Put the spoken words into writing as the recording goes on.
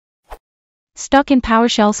Stuck in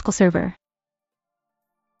PowerShell Sqlserver.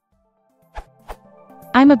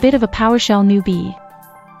 I'm a bit of a PowerShell newbie.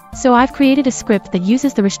 So I've created a script that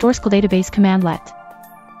uses the restore Sql database commandlet.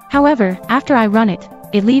 However, after I run it,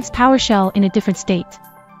 it leaves PowerShell in a different state.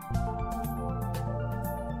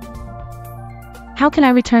 How can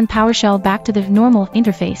I return PowerShell back to the normal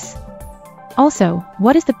interface? Also,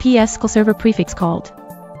 what is the PS Sqlserver prefix called?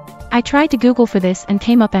 I tried to Google for this and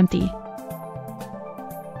came up empty.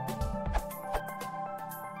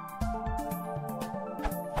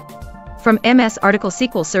 From MS article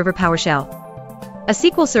Sqlserver PowerShell. A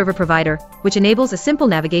SQL Server provider, which enables a simple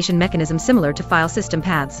navigation mechanism similar to file system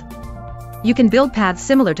paths. You can build paths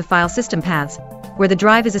similar to file system paths, where the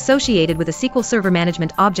drive is associated with a SQL Server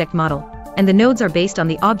management object model, and the nodes are based on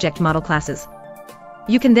the object model classes.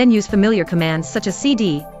 You can then use familiar commands such as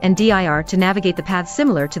cd and dir to navigate the paths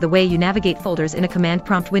similar to the way you navigate folders in a command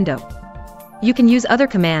prompt window. You can use other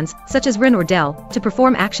commands, such as run or del, to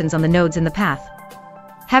perform actions on the nodes in the path.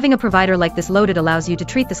 Having a provider like this loaded allows you to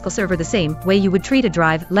treat the Sqlserver the same way you would treat a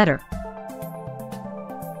drive letter.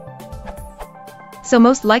 So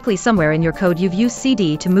most likely somewhere in your code you've used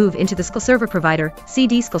cd to move into the Sqlserver provider,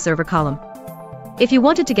 cd Sqlserver column. If you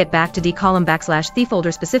wanted to get back to d column /the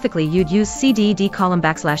folder specifically, you'd use cd d column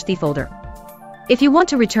 /the folder. If you want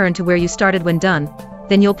to return to where you started when done,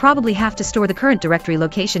 then you'll probably have to store the current directory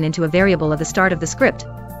location into a variable at the start of the script,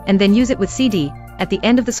 and then use it with cd at the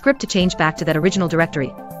end of the script to change back to that original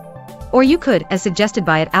directory. Or you could, as suggested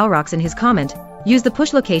by @Alrox in his comment, use the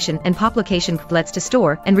push location and pop location lets to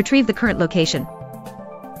store and retrieve the current location.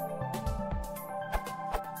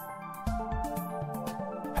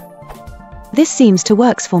 This seems to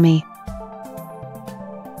works for me.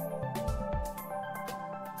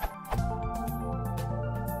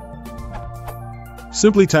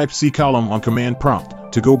 Simply type C column on command prompt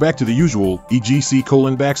to go back to the usual e.g.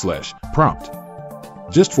 C:\prompt.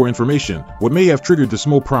 Just for information, what may have triggered the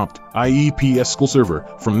small prompt, i.e. PS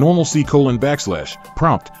Sqlserver, from normal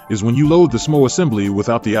C:\prompt is when you load the small assembly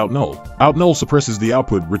without the out null. Out null suppresses the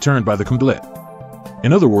output returned by the commandlet.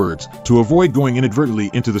 In other words, to avoid going inadvertently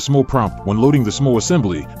into the small prompt when loading the small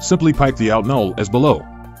assembly, simply pipe the out null as below.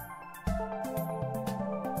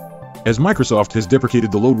 As Microsoft has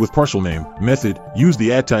deprecated the load with partial name method, use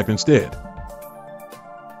the add type instead.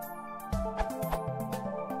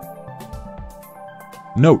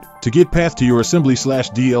 Note, to get path to your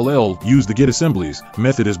assembly/DLL, use the getAssemblies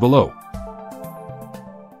method as below.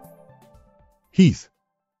 Heath.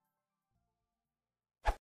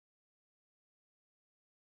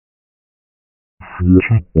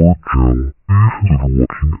 Powershell, if you're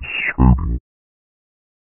watching this